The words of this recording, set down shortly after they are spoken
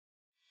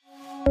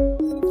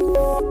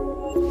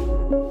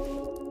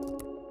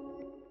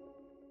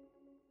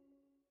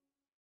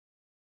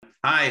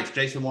Hi, it's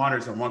Jason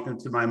Waters, and welcome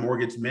to my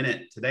Mortgage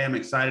Minute. Today, I'm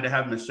excited to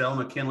have Michelle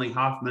McKinley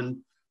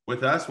Hoffman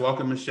with us.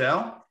 Welcome,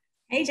 Michelle.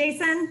 Hey,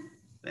 Jason.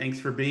 Thanks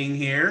for being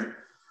here.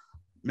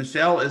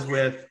 Michelle is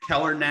with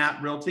Keller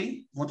Knapp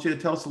Realty. I want you to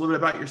tell us a little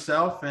bit about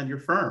yourself and your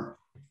firm.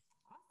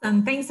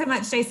 Thanks so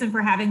much, Jason,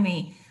 for having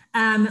me.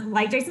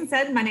 Like Jason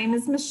said, my name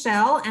is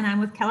Michelle, and I'm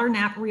with Keller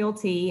Knapp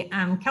Realty.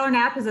 Keller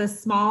Knapp is a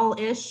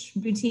small-ish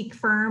boutique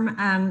firm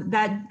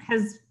that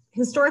has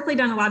historically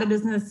done a lot of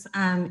business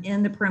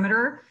in the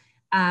perimeter.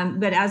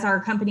 But as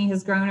our company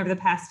has grown over the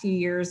past few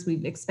years,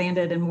 we've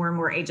expanded and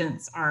more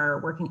agents are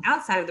working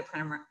outside of the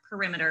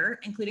perimeter,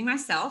 including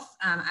myself.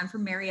 I'm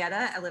from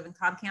Marietta. I live in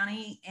Cobb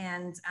County,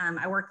 and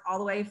I work all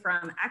the way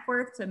from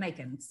Ackworth to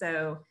Macon.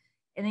 So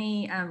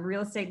any real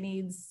estate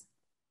needs,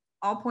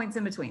 all points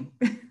in between.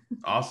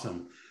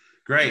 Awesome.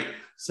 Great.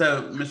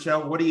 So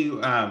Michelle, what are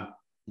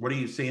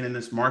you seeing in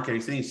this market? Are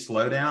you seeing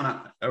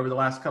slowdown over the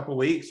last couple of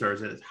weeks, or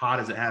is it as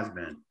hot as it has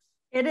been?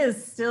 It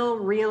is still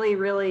really,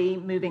 really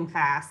moving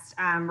fast.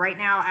 Right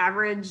now,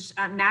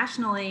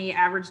 nationally,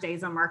 average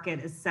days on market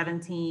is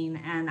 17.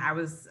 And I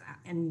was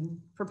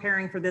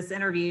preparing for this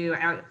interview,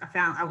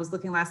 I was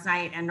looking last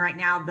night, and right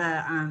now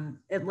the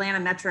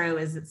Atlanta Metro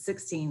is at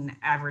 16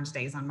 average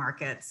days on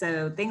market.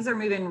 So things are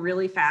moving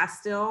really fast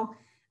still.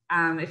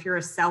 If you're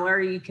a seller,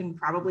 you can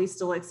probably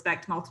still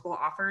expect multiple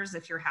offers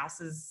if your house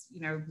is,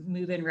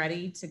 move-in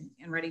ready to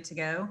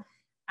go.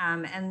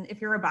 And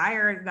if you're a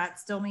buyer, that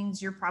still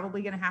means you're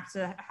probably going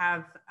to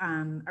have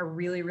a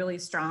really, really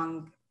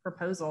strong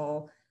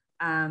proposal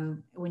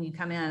when you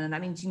come in. And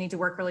that means you need to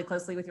work really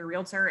closely with your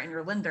realtor and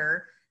your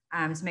lender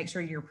to make sure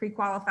you're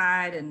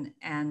pre-qualified and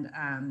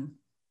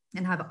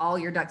have all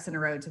your ducks in a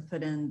row to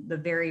put in the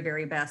very,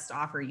 very best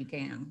offer you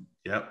can.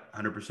 Yep,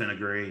 100%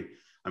 agree.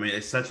 I mean,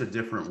 it's such a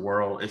different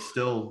world. It's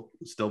still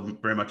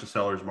very much a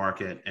seller's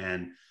market.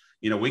 And,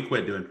 we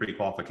quit doing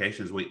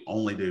pre-qualifications. We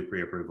only do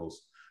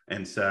pre-approvals.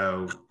 And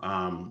so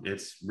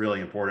it's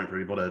really important for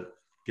people to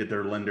get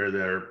their lender,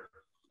 their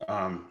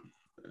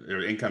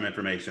income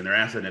information, their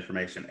asset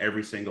information,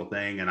 every single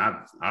thing. And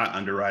I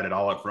underwrite it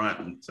all up front.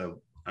 And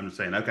so I'm just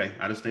saying, okay,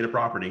 I just need a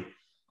property.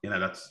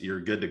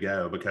 You're good to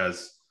go,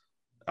 because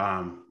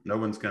no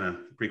one's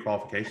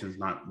pre-qualification is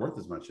not worth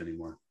as much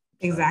anymore.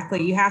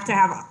 Exactly. You have to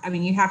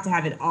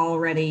have it all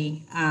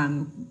ready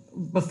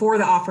before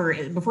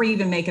you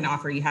even make an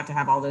offer. You have to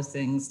have all those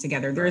things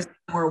together. There's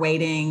more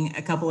waiting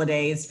a couple of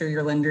days for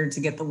your lender to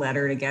get the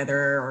letter together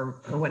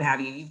or what have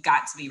you. You've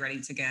got to be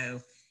ready to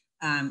go.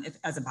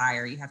 As a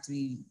buyer, you have to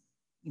be,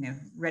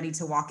 ready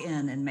to walk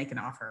in and make an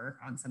offer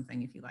on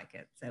something if you like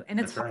it. So, and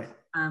it's right.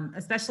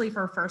 Especially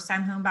for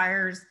first-time home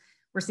buyers,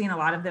 we're seeing a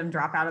lot of them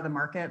drop out of the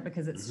market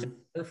because it's just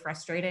so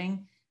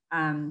frustrating.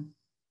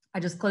 I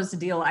just closed a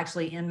deal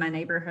actually in my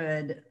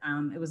neighborhood.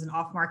 It was an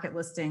off-market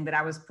listing that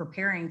I was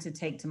preparing to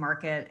take to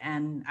market.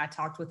 And I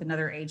talked with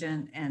another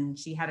agent, and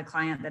she had a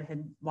client that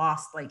had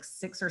lost like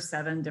 6 or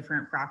 7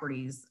 different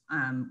properties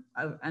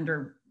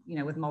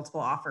with multiple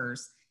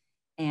offers.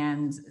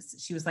 And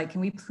she was like,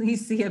 can we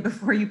please see it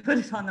before you put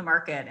it on the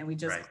market? And we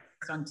just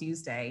on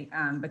Tuesday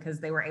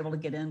because they were able to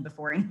get in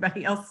before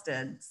anybody else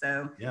did.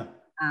 So, yeah.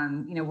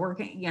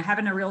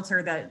 Having a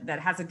realtor that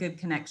has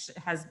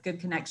good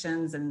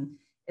connections and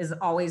is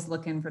always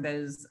looking for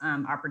those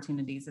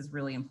opportunities is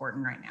really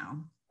important right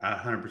now. I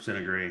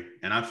 100% agree.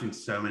 And I've seen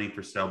so many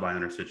for sale by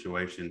owner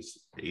situations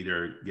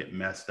either get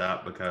messed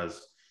up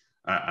because,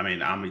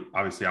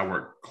 obviously I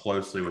work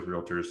closely with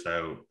realtors.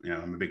 So,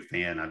 I'm a big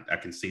fan. I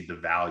can see the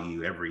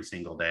value every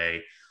single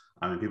day.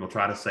 People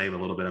try to save a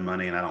little bit of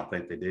money, and I don't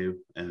think they do.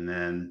 And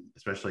then,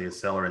 especially a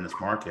seller in this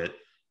market,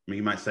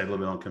 you might save a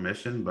little bit on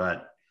commission,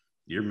 but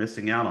you're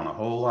missing out on a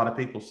whole lot of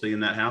people seeing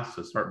that house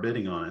to start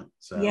bidding on it.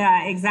 So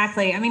yeah,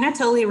 exactly. I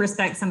totally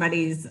respect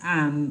somebody's,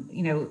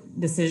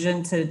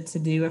 decision to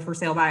do a for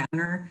sale by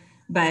owner,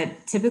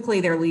 but typically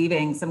they're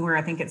leaving somewhere.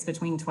 I think it's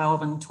between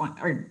 $12,000 and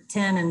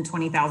 $10,000 and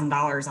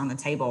 $20,000 on the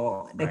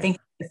table. They think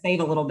they save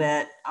a little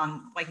bit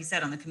on, like you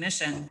said, on the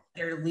commission.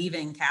 They're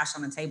leaving cash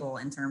on the table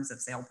in terms of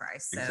sale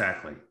price. So,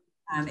 exactly.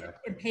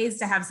 It pays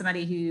to have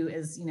somebody who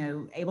is,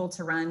 able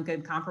to run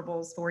good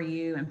comparables for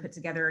you and put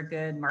together a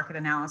good market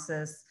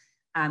analysis.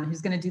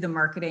 Who's going to do the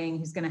marketing,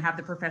 who's going to have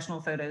the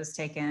professional photos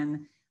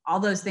taken. All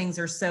those things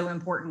are so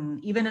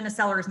important. Even in a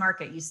seller's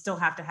market, you still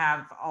have to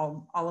have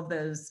all of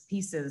those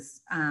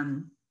pieces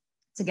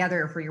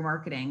together for your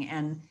marketing.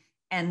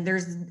 And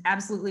there's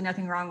absolutely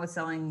nothing wrong with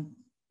selling,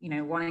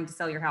 wanting to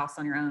sell your house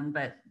on your own,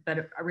 but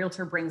a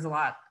realtor brings a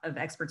lot of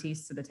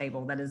expertise to the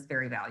table that is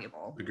very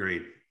valuable.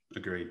 Agreed.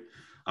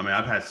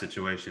 I've had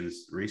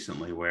situations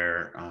recently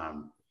where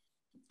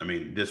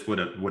this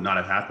would not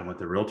have happened with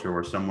the realtor,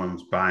 where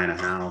someone's buying a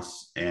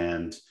house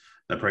and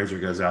the appraiser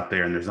goes out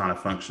there and there's not a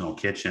functional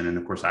kitchen. And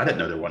of course, I didn't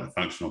know there wasn't a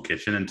functional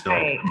kitchen until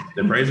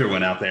the appraiser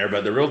went out there,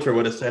 but the realtor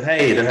would have said,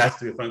 hey, there has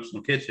to be a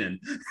functional kitchen.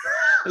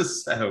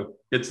 So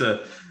it's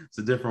a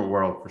different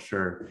world for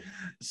sure.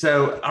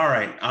 So, all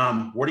right.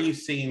 What are you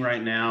seeing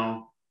right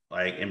now?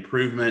 Like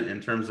improvement in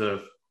terms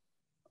of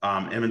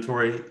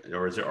inventory,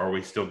 or are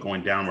we still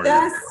going downward?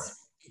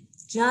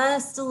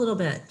 Just a little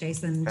bit,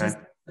 Jason. Okay.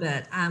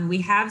 But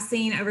we have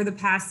seen over the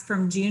past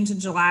from June to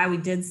July, we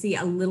did see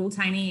a little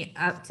tiny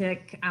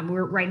uptick.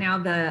 We're right now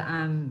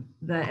the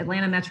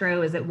Atlanta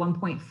Metro is at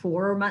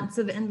 1.4 months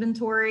of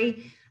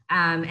inventory.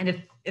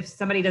 And if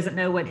somebody doesn't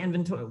know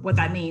what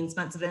that means,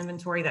 months of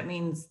inventory, that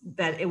means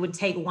that it would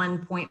take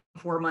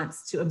 1.4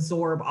 months to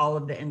absorb all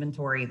of the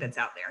inventory that's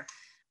out there.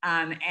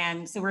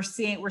 And so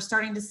we're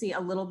starting to see a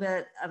little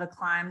bit of a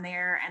climb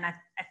there. And I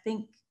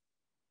think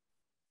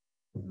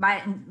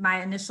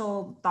my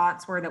initial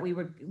thoughts were that we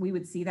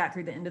would see that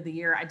through the end of the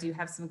year. I do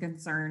have some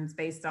concerns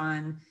based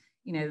on,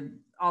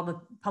 all the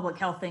public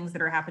health things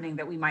that are happening,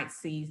 that we might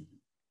see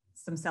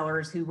some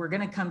sellers who were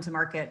going to come to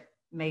market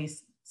may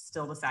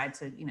still decide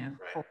to,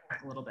 pull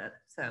back a little bit.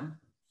 So,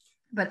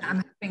 but I'm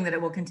hoping that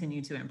it will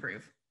continue to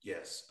improve.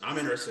 Yes. I'm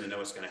interested to know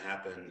what's going to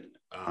happen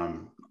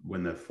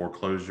when the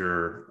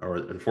foreclosure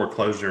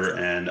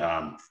and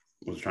what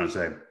was I trying to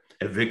say,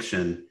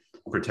 eviction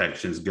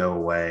protections go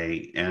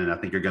away. And I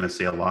think you're going to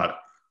see a lot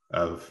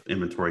of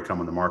inventory come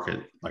on the market,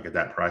 like at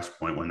that price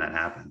point when that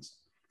happens.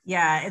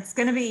 Yeah, it's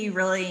going to be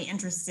really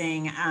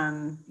interesting.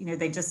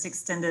 They just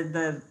extended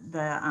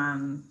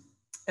the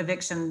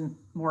eviction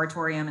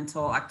moratorium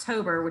until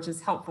October, which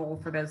is helpful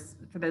for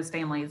those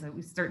families.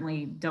 We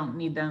certainly don't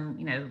need them,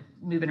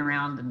 moving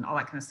around and all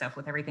that kind of stuff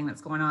with everything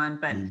that's going on.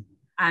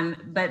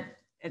 But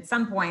at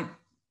some point,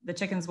 the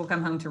chickens will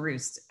come home to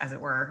roost, as it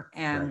were,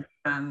 and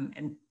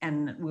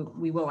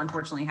we will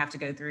unfortunately have to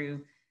go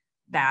through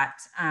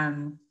that.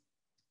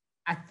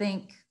 I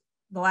think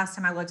the last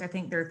time I looked, I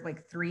think there's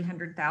like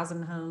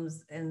 300,000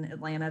 homes in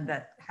Atlanta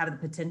that have the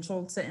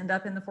potential to end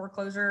up in the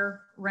foreclosure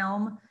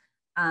realm.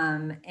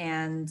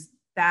 And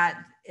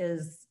that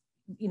is,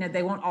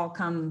 they won't all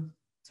come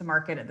to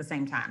market at the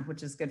same time,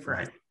 which is good for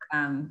us.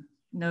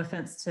 No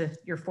offense to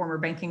your former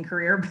banking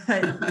career,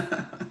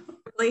 but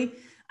really.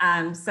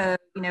 So,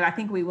 I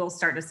think we will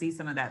start to see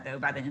some of that though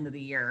by the end of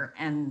the year,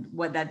 and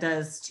what that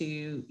does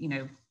to,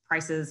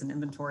 prices and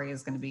inventory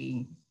is going to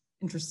be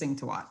interesting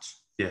to watch.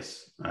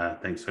 Yes, I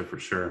think so for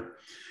sure.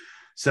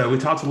 So we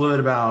talked a little bit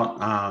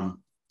about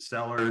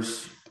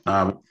sellers,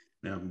 having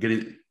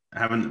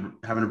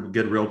a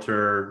good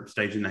realtor,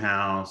 staging the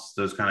house,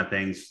 those kind of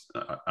things.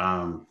 Talk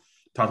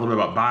a little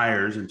bit about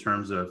buyers in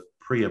terms of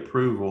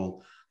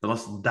pre-approval, but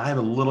let's dive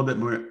a little bit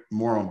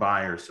more on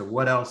buyers. So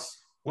what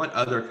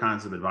other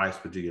kinds of advice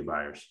would you give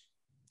buyers?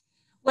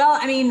 Well,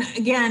 I mean,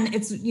 again,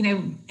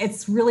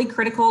 it's really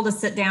critical to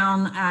sit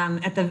down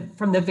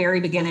from the very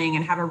beginning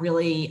and have a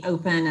really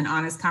open and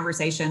honest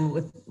conversation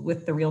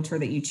with the realtor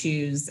that you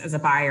choose as a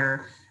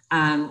buyer.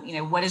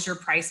 What is your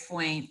price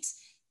point?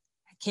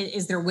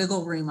 Is there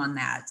wiggle room on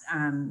that?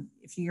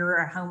 If you're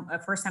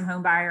a first-time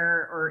home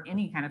buyer, or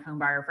any kind of home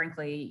buyer,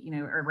 frankly,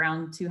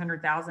 around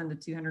 $200,000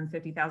 to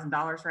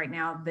 $250,000 right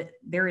now, that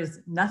there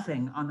is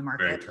nothing on the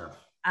market. Very tough.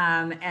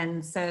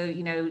 And so,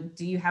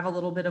 do you have a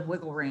little bit of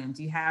wiggle room?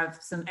 Do you have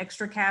some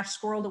extra cash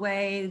squirreled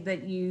away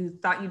that you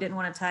thought you didn't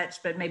want to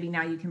touch, but maybe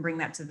now you can bring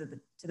that to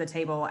the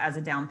table as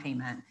a down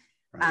payment?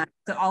 Right.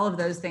 So all of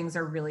those things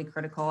are really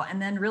critical.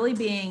 And then really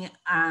being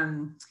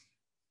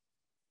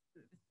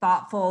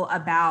thoughtful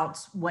about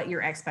what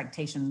your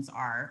expectations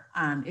are.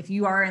 If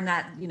you are in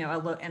that,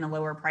 in a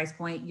lower price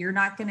point, you're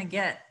not going to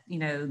get,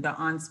 the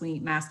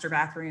ensuite master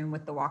bathroom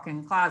with the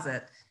walk-in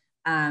closet.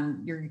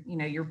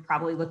 You're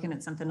probably looking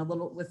at something a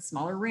little with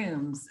smaller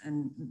rooms,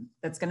 and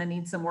that's going to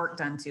need some work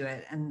done to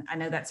it. And I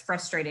know that's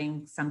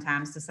frustrating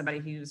sometimes to somebody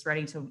who's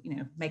ready to,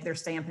 make their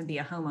stamp and be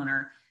a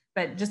homeowner,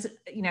 but just,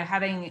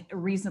 having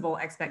reasonable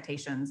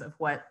expectations of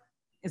what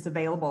is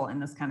available in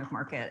this kind of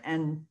market.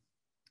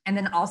 And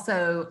then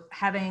also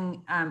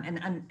having,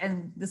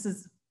 and this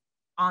is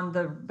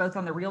both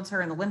on the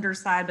realtor and the lender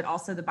side, but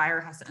also the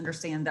buyer has to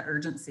understand the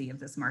urgency of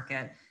this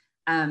market.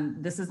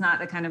 This is not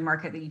the kind of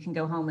market that you can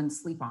go home and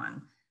sleep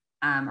on,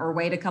 or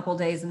wait a couple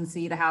days and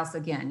see the house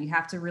again. You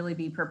have to really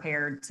be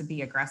prepared to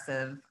be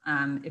aggressive.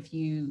 If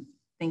you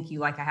think you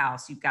like a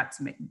house, you've got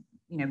to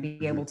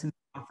be able to make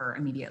an offer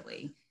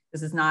immediately.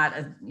 This is not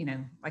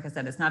like I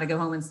said, it's not a go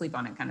home and sleep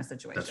on it kind of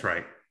situation. That's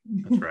right.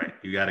 That's right.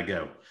 You got to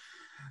go.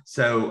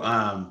 So,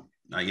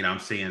 I'm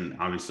seeing,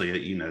 obviously,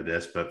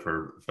 this, but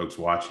for folks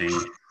watching,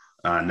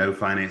 no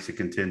financing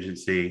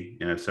contingency,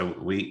 so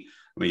we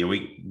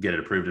get it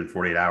approved in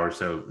 48 hours.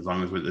 So as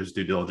long as this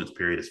due diligence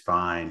period is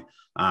fine,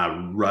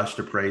 rushed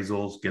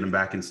appraisals, get them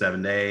back in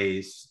 7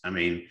 days. I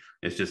mean,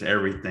 it's just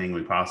everything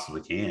we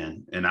possibly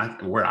can. And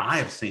where I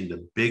have seen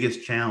the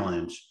biggest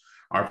challenge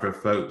are for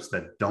folks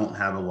that don't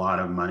have a lot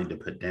of money to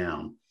put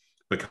down,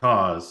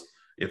 because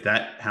if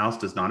that house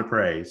does not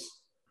appraise,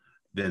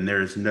 then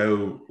there's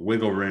no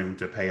wiggle room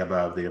to pay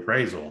above the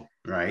appraisal,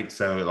 right?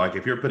 So like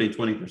if you're putting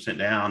 20%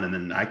 down, and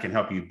then I can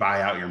help you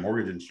buy out your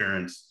mortgage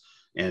insurance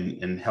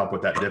and help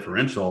with that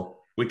differential,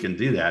 we can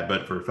do that.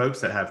 But for folks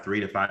that have 3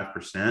 to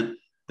 5%,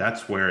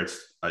 that's where it's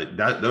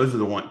those are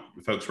the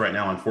folks right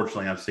now,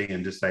 unfortunately, I'm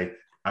seeing just say,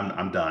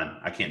 I'm done.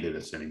 I can't do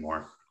this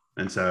anymore.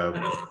 And so.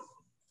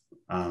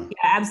 Yeah,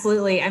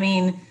 absolutely. I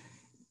mean,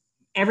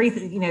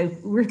 everything,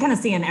 we're kind of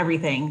seeing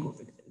everything.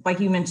 like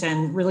you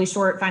mentioned, really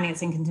short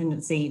financing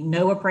contingency,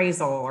 no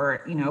appraisal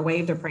or, a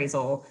waived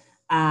appraisal,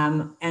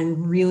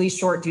 and really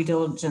short due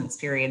diligence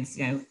periods,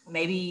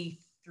 maybe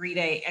 3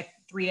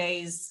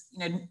 days,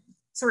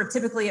 sort of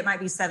typically it might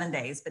be 7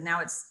 days, but now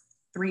it's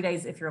 3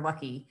 days if you're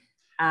lucky.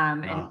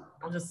 And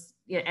I'll just,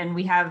 and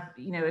we have,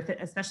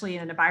 especially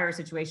in a buyer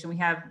situation, we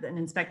have an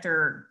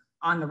inspector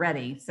on the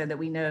ready so that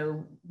we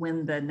know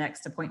when the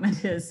next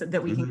appointment is so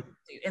that we can do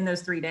in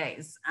those 3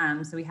 days.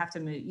 So we have to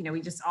move,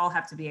 we just all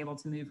have to be able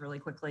to move really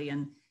quickly.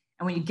 And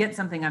when you get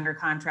something under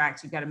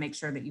contract, you've got to make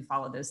sure that you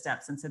follow those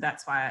steps. And so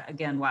that's why,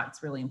 again, why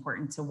it's really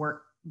important to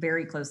work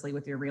very closely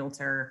with your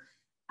realtor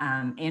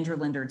and your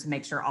lender to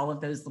make sure all of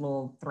those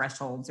little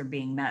thresholds are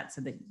being met so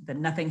that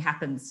nothing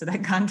happens to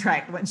that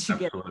contract once you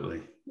get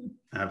it.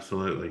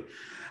 Absolutely.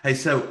 Hey,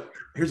 so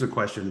here's a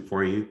question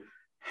for you.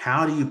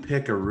 How do you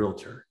pick a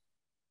realtor?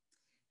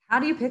 How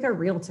do you pick a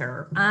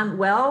realtor?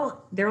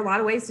 Well, there are a lot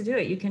of ways to do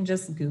it. You can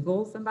just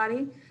Google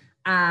somebody.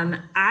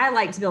 I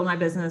like to build my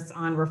business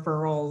on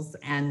referrals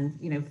and,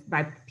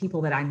 by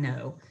people that I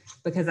know,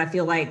 because I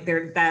feel like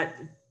that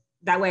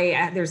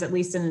way there's at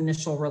least an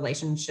initial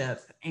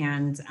relationship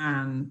and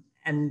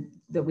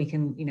that we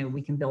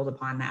can build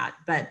upon that.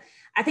 But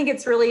I think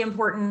it's really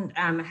important,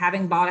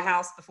 having bought a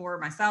house before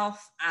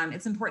myself,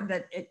 it's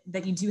important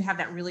that you do have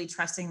that really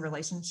trusting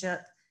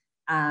relationship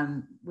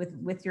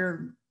with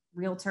your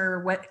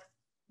realtor,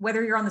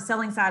 whether you're on the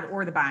selling side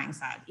or the buying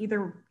side.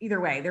 Either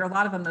way, there are a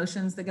lot of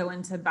emotions that go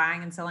into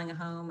buying and selling a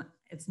home.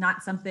 It's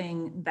not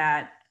something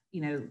that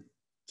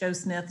Joe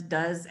Smith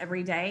does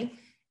every day.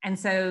 And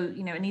so,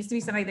 it needs to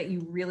be somebody that you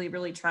really,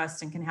 really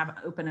trust and can have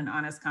open and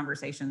honest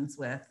conversations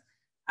with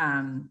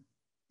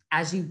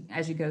as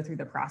you go through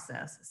the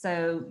process.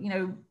 So,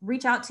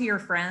 reach out to your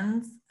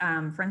friends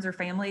or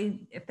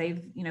family. If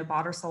they've,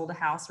 bought or sold a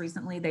house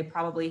recently, they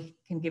probably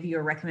can give you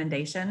a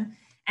recommendation.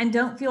 And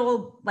don't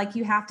feel like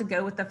you have to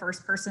go with the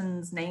first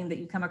person's name that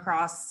you come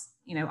across,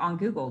 on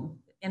Google.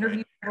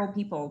 Interview several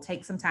people,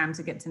 take some time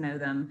to get to know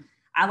them.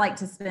 I like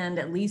to spend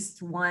at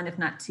least 1, if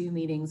not 2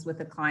 meetings with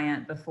a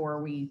client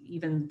before we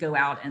even go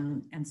out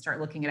and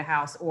start looking at a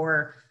house.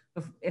 Or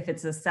if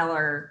it's a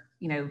seller,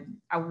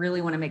 I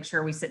really want to make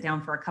sure we sit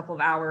down for a couple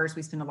of hours.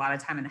 We spend a lot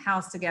of time in the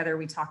house together.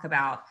 We talk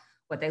about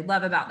what they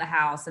love about the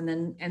house. And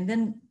then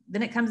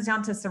it comes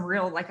down to some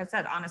real, like I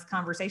said, honest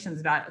conversations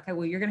about, okay,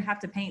 well, you're going to have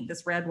to paint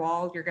this red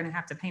wall. You're going to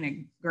have to paint it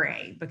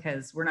gray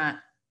because we're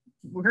not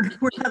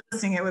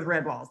listing it with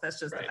red walls. That's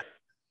just, right.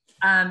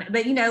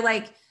 But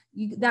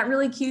that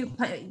really cute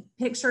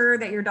picture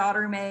that your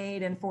daughter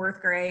made in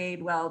 4th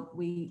grade. Well,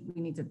 we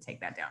need to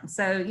take that down.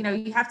 So,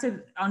 you have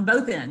to, on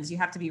both ends, you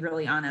have to be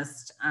really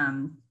honest,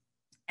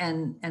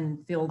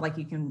 and feel like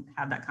you can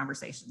have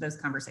those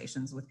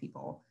conversations with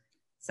people.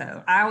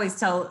 So I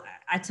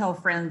tell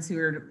friends who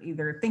are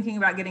either thinking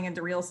about getting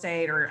into real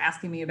estate or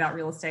asking me about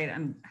real estate,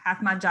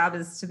 half my job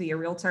is to be a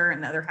realtor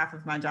and the other half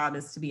of my job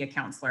is to be a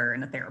counselor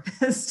and a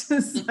therapist.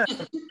 So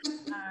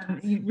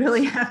you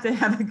really have to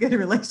have a good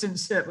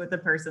relationship with the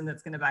person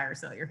that's going to buy or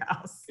sell your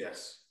house.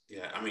 Yes.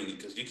 Yeah. I mean,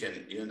 because you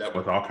end up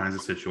with all kinds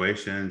of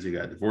situations. You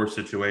got divorce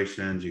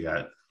situations, you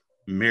got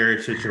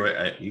marriage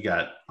situation, you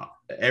got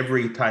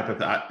every type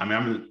of,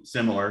 I'm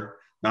similar.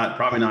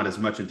 Probably not as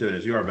much into it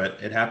as you are, but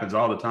it happens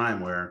all the time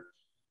where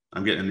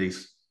I'm getting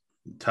these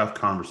tough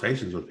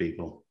conversations with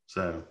people.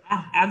 So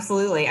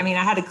absolutely. I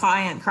had a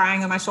client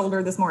crying on my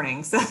shoulder this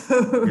morning. So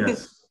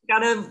yes.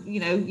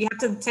 You have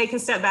to take a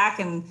step back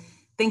and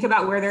think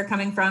about where they're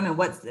coming from and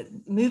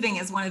moving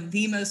is one of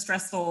the most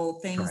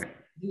stressful things to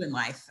do in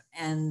life.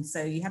 And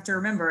so you have to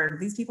remember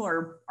these people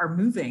are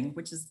moving,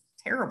 which is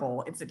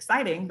terrible. It's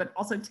exciting, but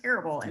also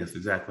terrible. Yes,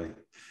 exactly.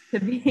 To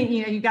be,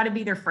 you got to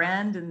be their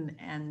friend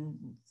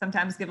and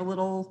sometimes give a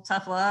little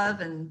tough love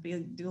and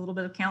do a little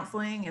bit of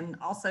counseling and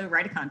also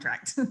write a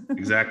contract.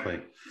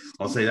 Exactly.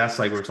 I'll say that's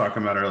like we were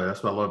talking about earlier.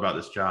 That's what I love about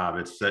this job.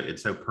 It's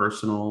so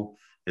personal.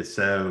 It's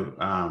so,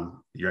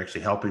 you're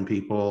actually helping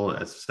people.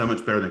 It's so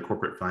much better than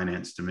corporate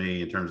finance to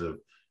me in terms of,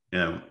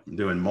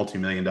 doing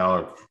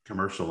multi-million-dollar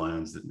commercial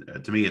loans.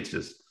 To me, it's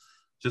just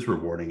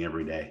rewarding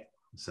every day.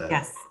 So.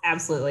 Yes,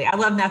 absolutely. I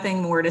love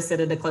nothing more to sit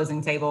at a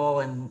closing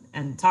table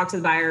and talk to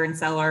the buyer and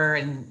seller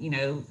and,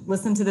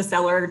 listen to the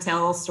seller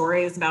tell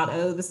stories about,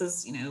 this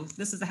is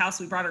the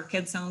house we brought our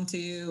kids home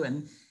to.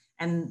 And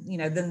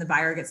then the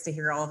buyer gets to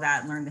hear all of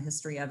that and learn the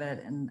history of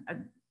it. And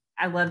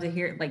I love to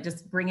hear,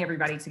 just bring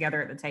everybody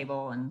together at the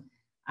table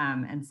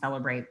and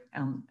celebrate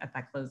at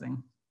that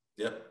closing.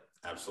 Yep,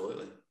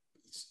 absolutely.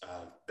 It's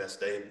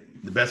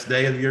the best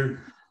day of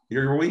your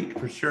week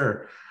for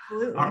sure.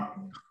 Absolutely.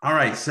 All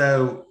right.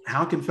 So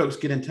how can folks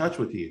get in touch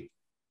with you?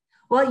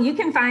 Well, you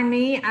can find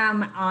me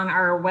on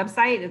our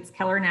website. It's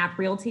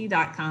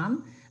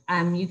kellerknaprealty.com.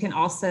 You can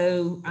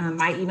also,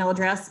 my email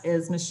address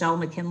is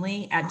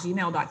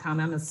michellemckinley@gmail.com.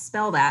 I'm going to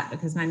spell that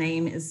because my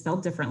name is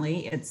spelled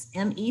differently. It's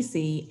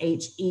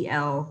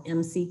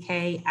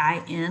MECHELMCKINLEY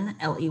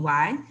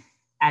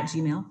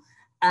 @gmail.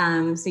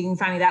 So you can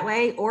find me that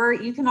way, or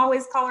you can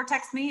always call or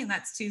text me, and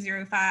that's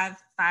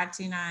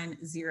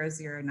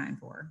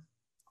 205-529-0094.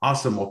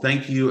 Awesome. Well,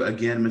 thank you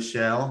again,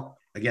 Michelle.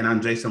 Again,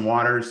 I'm Jason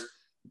Waters.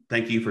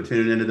 Thank you for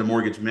tuning into the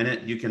Mortgage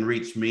Minute. You can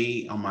reach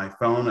me on my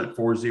phone at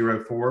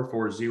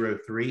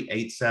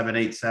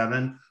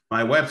 404-403-8787,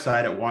 my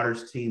website at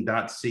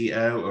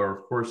watersteam.co, or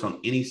of course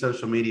on any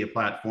social media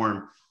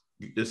platform.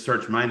 Just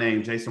search my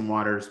name, Jason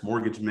Waters,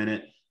 Mortgage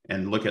Minute,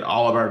 and look at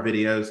all of our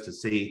videos to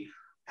see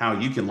how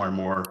you can learn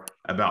more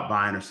about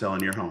buying or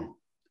selling your home.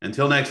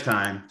 Until next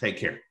time, take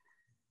care.